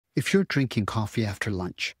If you're drinking coffee after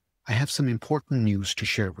lunch, I have some important news to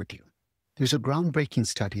share with you. There's a groundbreaking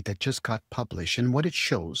study that just got published, and what it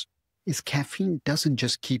shows is caffeine doesn't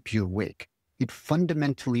just keep you awake. It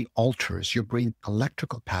fundamentally alters your brain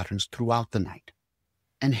electrical patterns throughout the night.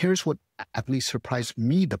 And here's what at least surprised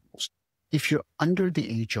me the most. If you're under the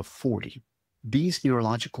age of 40, these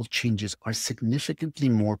neurological changes are significantly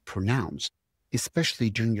more pronounced, especially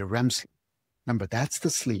during your REM sleep. Remember, that's the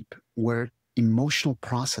sleep where emotional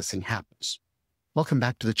processing happens. Welcome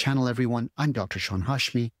back to the channel, everyone. I'm Dr. Sean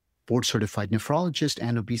Hashmi, board-certified nephrologist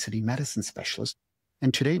and obesity medicine specialist.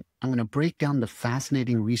 And today, I'm going to break down the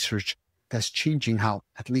fascinating research that's changing how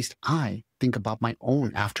at least I think about my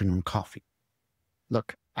own afternoon coffee.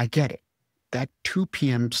 Look, I get it. That 2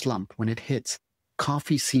 p.m. slump, when it hits,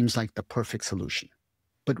 coffee seems like the perfect solution.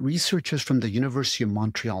 But researchers from the University of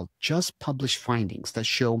Montreal just published findings that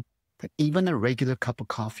show that even a regular cup of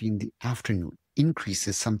coffee in the afternoon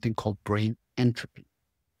increases something called brain entropy.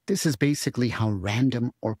 This is basically how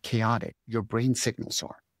random or chaotic your brain signals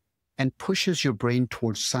are, and pushes your brain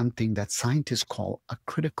towards something that scientists call a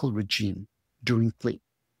critical regime during sleep.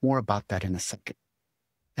 More about that in a second.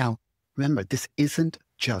 Now, remember, this isn't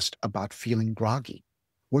just about feeling groggy.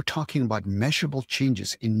 We're talking about measurable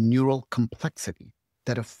changes in neural complexity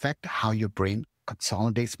that affect how your brain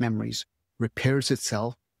consolidates memories, repairs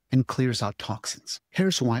itself, and clears out toxins.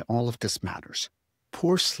 Here's why all of this matters.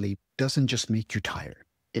 Poor sleep doesn't just make you tired.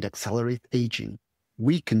 It accelerates aging,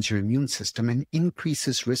 weakens your immune system, and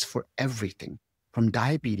increases risk for everything from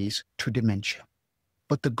diabetes to dementia.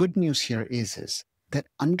 But the good news here is that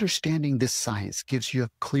understanding this science gives you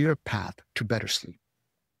a clear path to better sleep.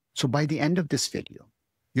 So by the end of this video,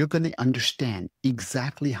 you're going to understand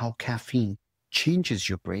exactly how caffeine changes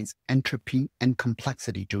your brain's entropy and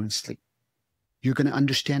complexity during sleep. You're going to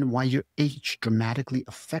understand why your age dramatically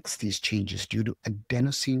affects these changes due to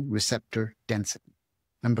adenosine receptor density.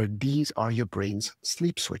 Remember, these are your brain's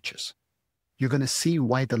sleep switches. You're going to see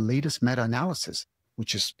why the latest meta-analysis,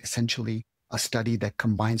 which is essentially a study that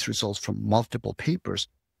combines results from multiple papers,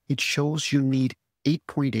 it shows you need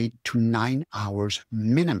 8.8 to 9 hours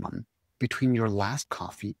minimum between your last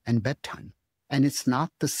coffee and bedtime. And it's not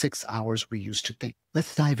the 6 hours we used to think.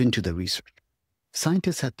 Let's dive into the research.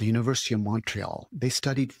 Scientists at the University of Montreal, they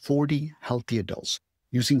studied 40 healthy adults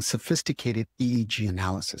using sophisticated EEG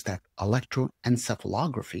analysis, that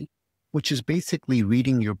electroencephalography, which is basically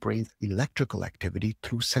reading your brain's electrical activity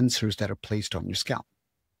through sensors that are placed on your scalp.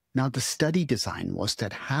 Now, the study design was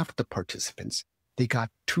that half the participants, they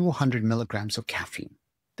got 200 milligrams of caffeine.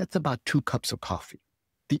 That's about 2 cups of coffee.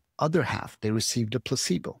 The other half, they received a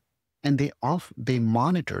placebo, and they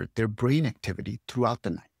monitored their brain activity throughout the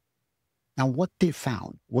night. Now, what they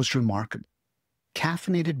found was remarkable.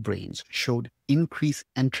 Caffeinated brains showed increased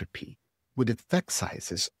entropy with effect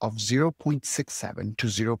sizes of 0.67 to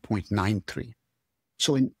 0.93.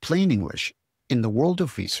 So in plain English, in the world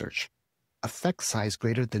of research, effect size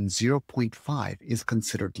greater than 0.5 is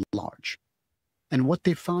considered large. And what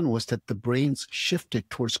they found was that the brains shifted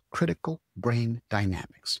towards critical brain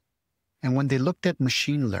dynamics. And when they looked at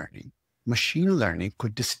machine learning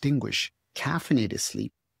could distinguish caffeinated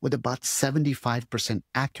sleep with about 75%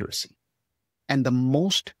 accuracy. And the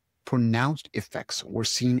most pronounced effects were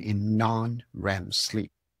seen in non-REM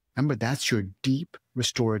sleep. Remember, that's your deep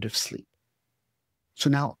restorative sleep. So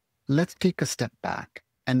now let's take a step back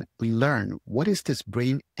and learn, what is this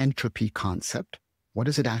brain entropy concept? What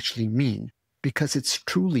does it actually mean? Because it's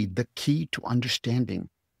truly the key to understanding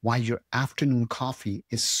why your afternoon coffee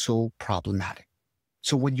is so problematic.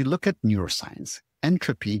 So when you look at neuroscience,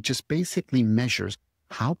 entropy just basically measures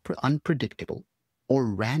how unpredictable or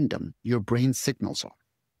random your brain signals are.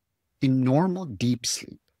 In normal deep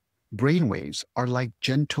sleep, brain waves are like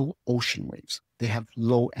gentle ocean waves. They have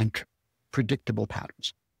low entropy, predictable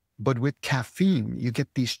patterns. But with caffeine, you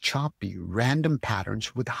get these choppy, random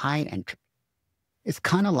patterns with high entropy. It's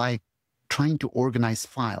kind of like trying to organize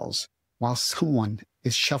files while someone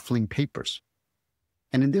is shuffling papers.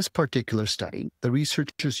 And in this particular study, the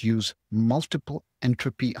researchers use multiple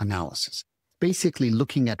entropy analysis, basically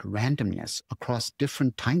looking at randomness across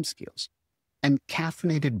different timescales. And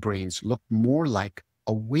caffeinated brains look more like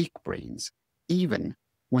awake brains, even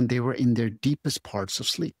when they were in their deepest parts of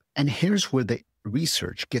sleep. And here's where the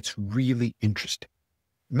research gets really interesting.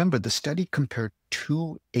 Remember, the study compared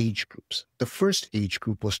 2 age groups. The first age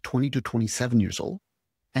group was 20 to 27 years old,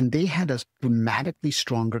 and they had a dramatically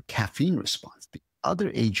stronger caffeine response. The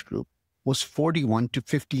other age group was 41 to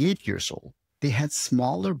 58 years old. They had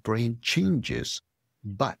smaller brain changes,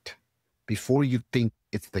 but before you think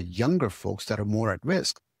it's the younger folks that are more at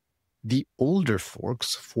risk, the older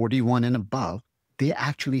folks, 41 and above, they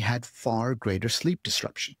actually had far greater sleep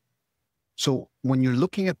disruption. So when you're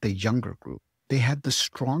looking at the younger group, they had the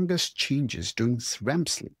strongest changes during REM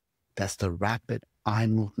sleep. That's the rapid eye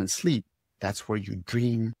movement sleep. That's where you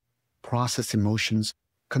dream, process emotions,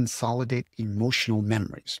 consolidate emotional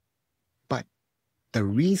memories. But the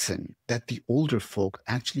reason that the older folk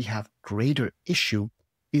actually have greater issue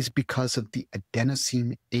is because of the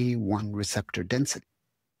adenosine A1 receptor density.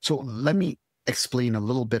 So let me explain a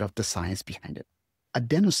little bit of the science behind it.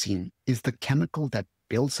 Adenosine is the chemical that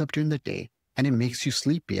builds up during the day and it makes you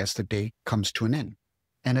sleepy as the day comes to an end.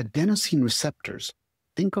 And adenosine receptors,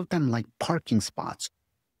 think of them like parking spots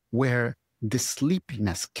where the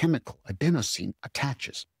sleepiness chemical, adenosine,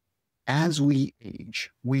 attaches. As we age,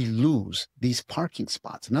 we lose these parking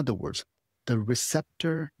spots. In other words, the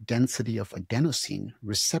receptor density of adenosine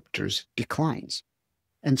receptors declines.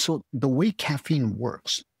 And so the way caffeine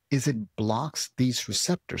works is it blocks these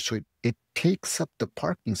receptors. So it takes up the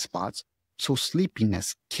parking spots so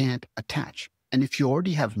sleepiness can't attach. And if you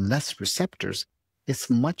already have less receptors, it's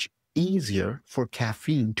much easier for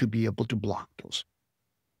caffeine to be able to block those.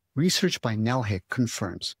 Research by Nelhick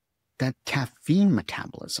confirms that caffeine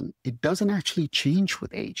metabolism, it doesn't actually change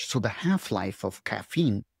with age. So the half-life of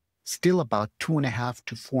caffeine still about 2.5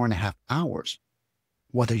 to 4.5 hours,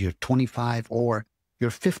 whether you're 25 or you're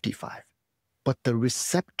 55. But the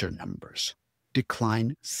receptor numbers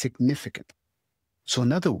decline significantly. So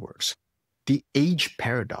in other words, the age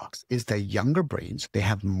paradox is that younger brains, they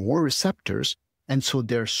have more receptors, and so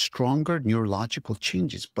there are stronger neurological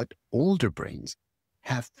changes. But older brains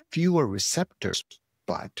have fewer receptors,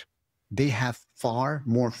 but they have far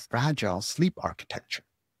more fragile sleep architecture.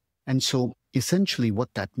 And so essentially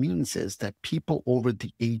what that means is that people over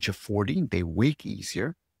the age of 40, they wake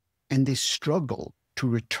easier and they struggle to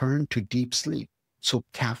return to deep sleep. So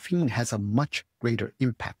caffeine has a much greater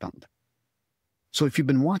impact on them. So if you've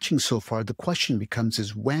been watching so far, the question becomes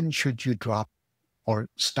is when should you drop or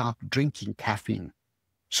stop drinking caffeine?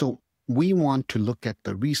 So we want to look at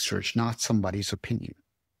the research, not somebody's opinion.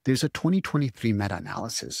 There's a 2023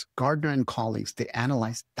 meta-analysis. Gardner and colleagues, they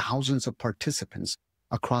analyzed thousands of participants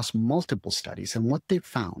across multiple studies. And what they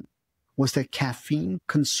found was that caffeine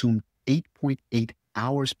consumed 8.8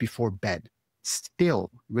 hours before bed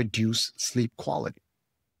still reduced sleep quality.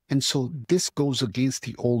 And so this goes against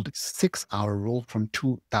the old 6-hour rule from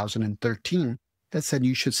 2013 that said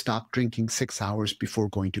you should stop drinking 6 hours before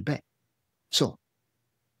going to bed. So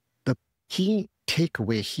the key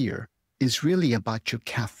takeaway here is really about your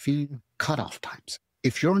caffeine cutoff times.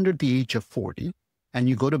 If you're under the age of 40 and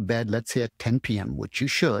you go to bed, let's say at 10 p.m., which you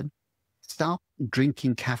should, stop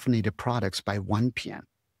drinking caffeinated products by 1 p.m.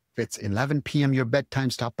 If it's 11 p.m. your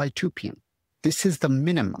bedtime, stop by 2 p.m. This is the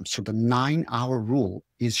minimum. So the 9-hour rule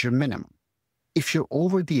is your minimum. If you're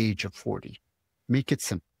over the age of 40, make it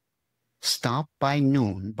simple. Stop by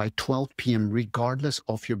noon, by 12 p.m., regardless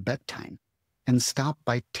of your bedtime, and stop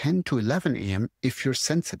by 10 to 11 a.m. if you're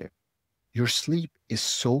sensitive. Your sleep is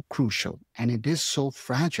so crucial and it is so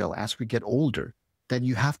fragile as we get older that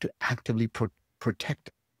you have to actively protect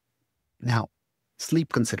it. Now,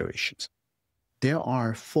 sleep considerations. There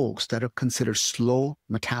are folks that are considered slow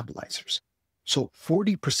metabolizers. So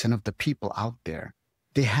 40% of the people out there,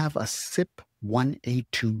 they have a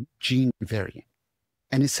CYP1A2 gene variant.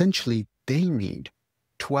 And essentially, they need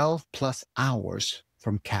 12 plus hours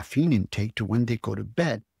from caffeine intake to when they go to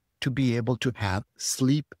bed to be able to have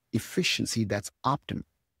sleep efficiency that's optimal.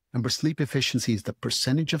 Remember, sleep efficiency is the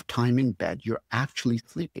percentage of time in bed you're actually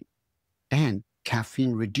sleeping. And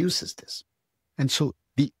caffeine reduces this. And so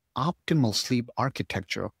the optimal sleep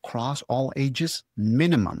architecture across all ages,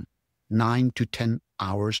 minimum 9 to 10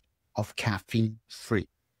 hours of caffeine free.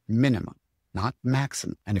 Minimum, not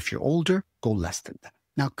maximum. And if you're older, go less than that.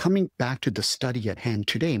 Now, coming back to the study at hand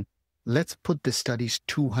today, let's put the study's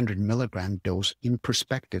 200 milligram dose in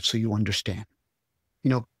perspective so you understand.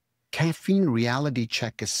 Caffeine reality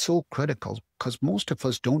check is so critical because most of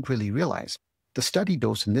us don't really realize the study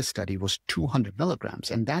dose in this study was 200 milligrams,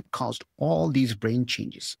 and that caused all these brain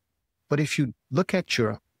changes. But if you look at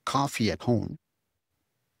your coffee at home,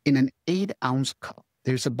 in an 8-ounce cup,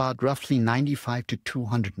 there's about roughly 95 to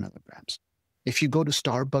 200 milligrams. If you go to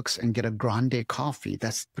Starbucks and get a grande coffee,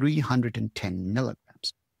 that's 310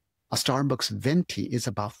 milligrams. A Starbucks venti is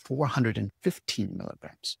about 415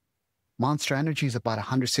 milligrams. Monster Energy is about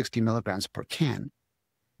 160 milligrams per can.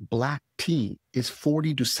 Black tea is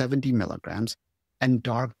 40 to 70 milligrams. And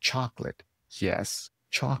dark chocolate, yes,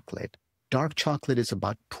 chocolate. Dark chocolate is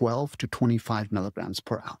about 12 to 25 milligrams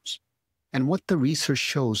per ounce. And what the research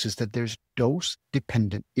shows is that there's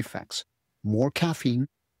dose-dependent effects. More caffeine,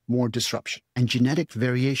 more disruption. And genetic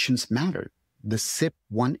variations matter the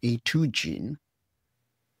CYP1A2 gene,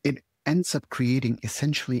 it ends up creating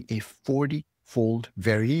essentially a 40-fold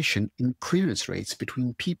variation in clearance rates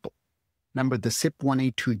between people. Remember, the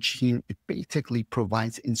CYP1A2 gene, it basically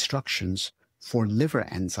provides instructions for liver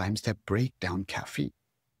enzymes that break down caffeine.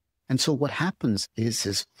 And so what happens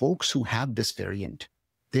is folks who have this variant,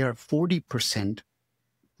 they are 40%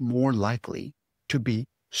 more likely to be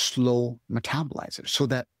slow metabolizers. So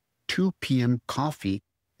that 2 p.m. coffee,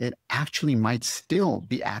 it actually might still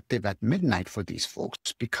be active at midnight for these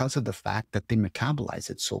folks because of the fact that they metabolize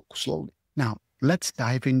it so slowly. Now, let's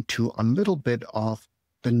dive into a little bit of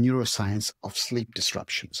the neuroscience of sleep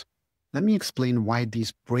disruptions. Let me explain why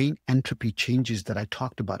these brain entropy changes that I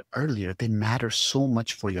talked about earlier, they matter so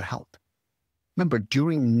much for your health. Remember,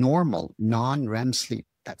 during normal non-REM sleep,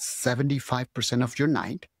 that's 75% of your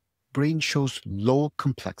night, brain shows low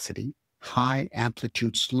complexity, high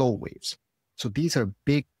amplitude slow waves. So these are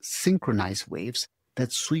big synchronized waves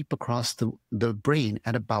that sweep across the brain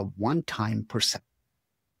at about 1 time per second.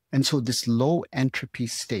 And so this low entropy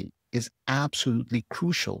state is absolutely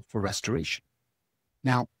crucial for restoration.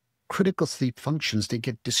 Now, critical sleep functions, they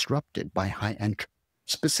get disrupted by high entropy,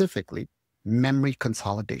 specifically memory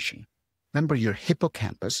consolidation. Remember, your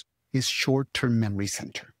hippocampus is short-term memory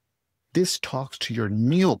center. This talks to your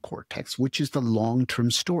neocortex, which is the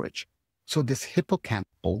long-term storage. So this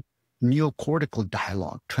hippocampal neocortical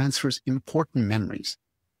dialogue transfers important memories,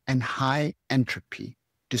 and high entropy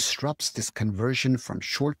disrupts this conversion from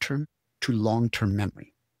short-term to long-term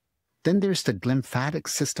memory. Then there's the glymphatic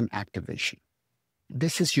system activation.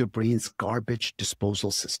 This is your brain's garbage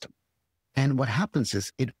disposal system. And what happens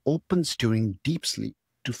is it opens during deep sleep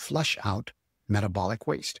to flush out metabolic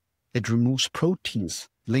waste. It removes proteins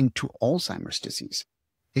linked to Alzheimer's disease.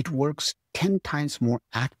 It works 10 times more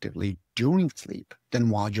actively during sleep than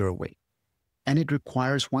while you're awake. And it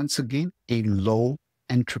requires, once again, a low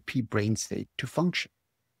entropy brain state to function.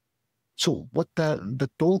 So what the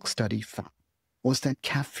Tolk study found was that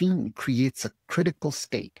caffeine creates a critical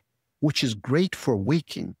state, which is great for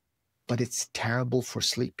waking, but it's terrible for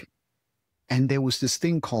sleeping. And there was this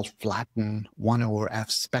thing called flattened 1/f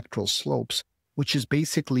spectral slopes, which is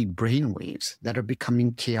basically brain waves that are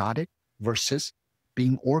becoming chaotic versus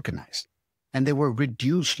being organized. And there were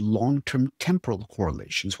reduced long-term temporal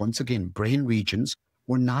correlations. Once again, brain regions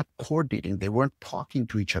were not coordinating. They weren't talking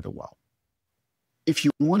to each other well. If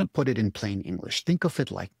you want to put it in plain English, think of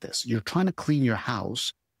it like this. You're trying to clean your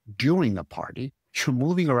house during a party. You're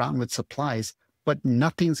moving around with supplies, but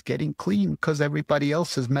nothing's getting clean because everybody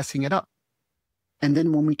else is messing it up. And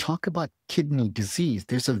then when we talk about kidney disease,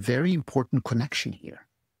 there's a very important connection here.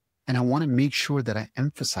 And I want to make sure that I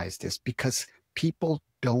emphasize this because people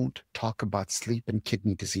don't talk about sleep and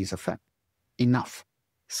kidney disease effect enough.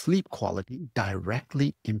 Sleep quality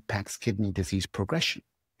directly impacts kidney disease progression.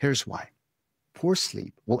 Here's why. Poor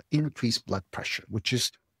sleep will increase blood pressure, which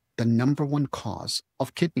is the #1 cause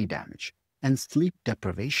of kidney damage. And sleep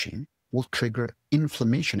deprivation will trigger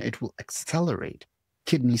inflammation. It will accelerate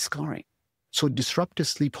kidney scarring. So disruptive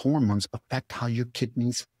sleep hormones affect how your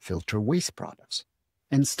kidneys filter waste products.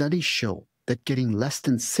 And studies show that getting less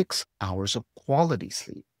than 6 hours of quality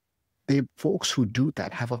sleep, the folks who do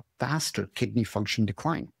that have a faster kidney function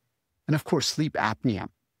decline. And of course, sleep apnea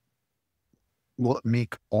will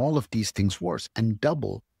make all of these things worse and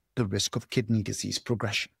double the risk of kidney disease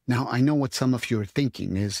progression. Now, I know what some of you are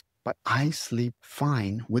thinking is, but I sleep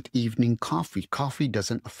fine with evening coffee. Coffee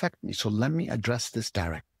doesn't affect me. So let me address this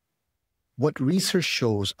directly. What research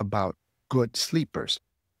shows about good sleepers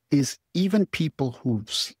is even people who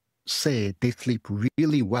say they sleep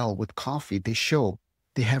really well with coffee, they show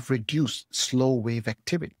they have reduced slow wave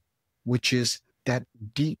activity, which is that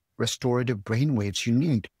deep restorative brain waves you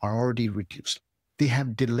need are already reduced. They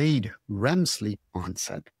have delayed REM sleep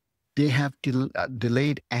onset. They have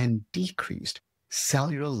delayed and decreased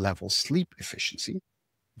cellular level sleep efficiency.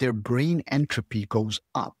 Their brain entropy goes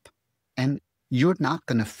up. And you're not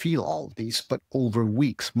going to feel all these, but over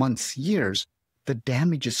weeks, months, years, the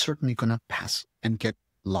damage is certainly going to pass and get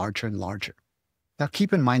larger and larger. Now,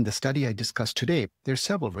 keep in mind the study I discussed today, there's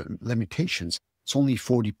several limitations. It's only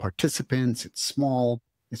 40 participants. It's small.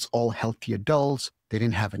 It's all healthy adults. They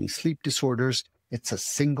didn't have any sleep disorders. It's a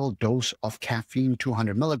single dose of caffeine,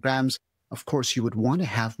 200 milligrams. Of course, you would want to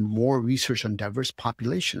have more research on diverse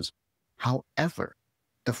populations. However,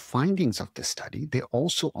 the findings of this study, they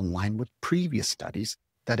also align with previous studies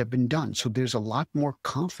that have been done. So there's a lot more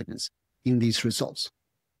confidence in these results.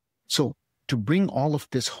 So to bring all of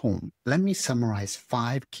this home, let me summarize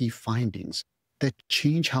 5 key findings that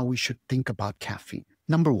change how we should think about caffeine.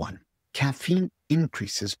 #1, caffeine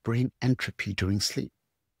increases brain entropy during sleep.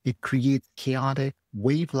 It creates chaotic,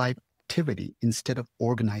 wave-like activity instead of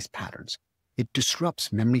organized patterns. It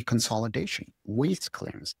disrupts memory consolidation, waste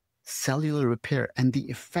clearance, cellular repair, and the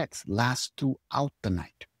effects last throughout the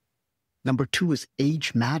night. Number two is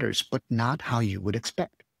age matters, but not how you would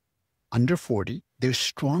expect. Under 40, there's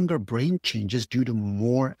stronger brain changes due to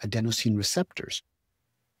more adenosine receptors.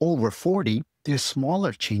 Over 40, there's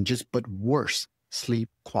smaller changes, but worse sleep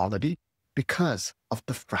quality because of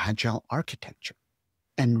the fragile architecture.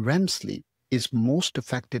 And REM sleep is most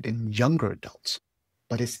affected in younger adults,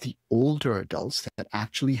 but it's the older adults that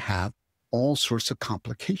actually have all sorts of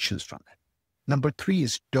complications from it. Number three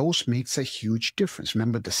is dose makes a huge difference.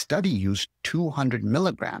 Remember, the study used 200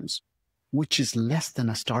 milligrams, which is less than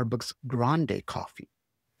a Starbucks grande coffee.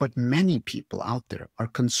 But many people out there are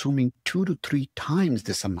consuming 2 to 3 times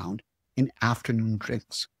this amount in afternoon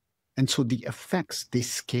drinks. And so the effects, they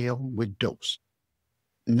scale with dose.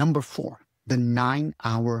 Number four, the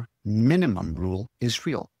 9-hour minimum rule is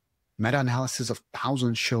real. Meta-analysis of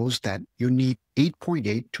thousands shows that you need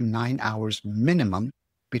 8.8 to 9 hours minimum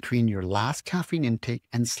between your last caffeine intake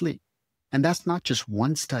and sleep. And that's not just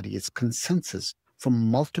one study, it's consensus from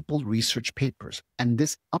multiple research papers. And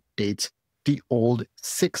this updates the old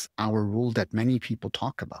 6-hour rule that many people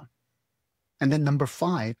talk about. And then number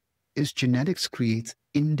five is genetics creates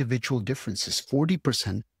individual differences.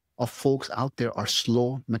 40% of folks out there are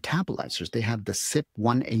slow metabolizers. They have the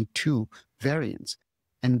CYP1A2 variants,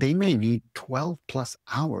 and they may need 12 plus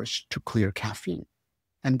hours to clear caffeine.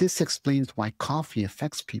 And this explains why coffee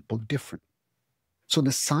affects people differently. So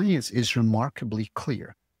the science is remarkably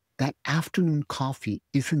clear that afternoon coffee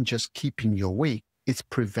isn't just keeping you awake, it's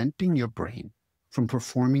preventing your brain from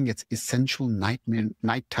performing its essential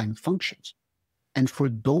nighttime functions. And for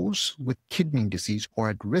those with kidney disease or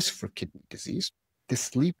at risk for kidney disease, the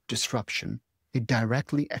sleep disruption, it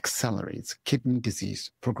directly accelerates kidney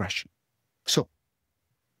disease progression. So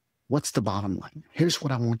what's the bottom line? Here's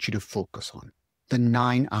what I want you to focus on. The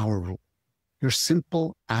 9-hour rule. Your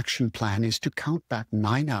simple action plan is to count back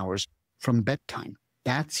 9 hours from bedtime.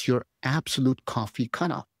 That's your absolute coffee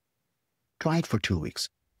cutoff. Try it for 2 weeks.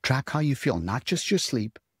 Track how you feel, not just your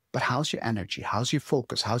sleep, but how's your energy, how's your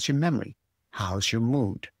focus, how's your memory, how's your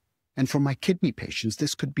mood. And for my kidney patients,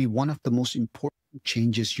 this could be one of the most important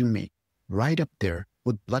changes you make, right up there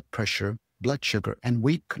with blood pressure, blood sugar, and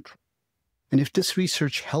weight control. And if this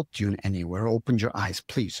research helped you in any way or opened your eyes,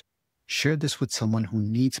 please share this with someone who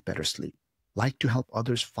needs better sleep. Like to help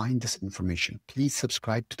others find this information, please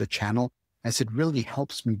subscribe to the channel, as it really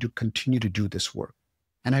helps me to continue to do this work.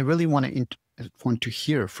 And I really want to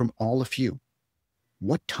hear from all of you.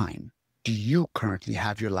 What time do you currently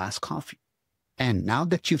have your last coffee? And now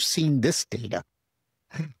that you've seen this data,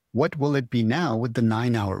 what will it be now with the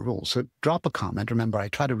 9-hour rule? So drop a comment. Remember, I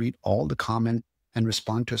try to read all the comments and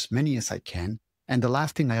respond to as many as I can. And the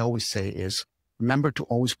last thing I always say is, remember to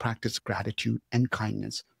always practice gratitude and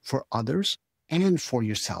kindness for others and for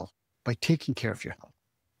yourself by taking care of your health.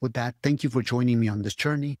 With that, thank you for joining me on this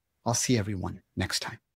journey. I'll see everyone next time.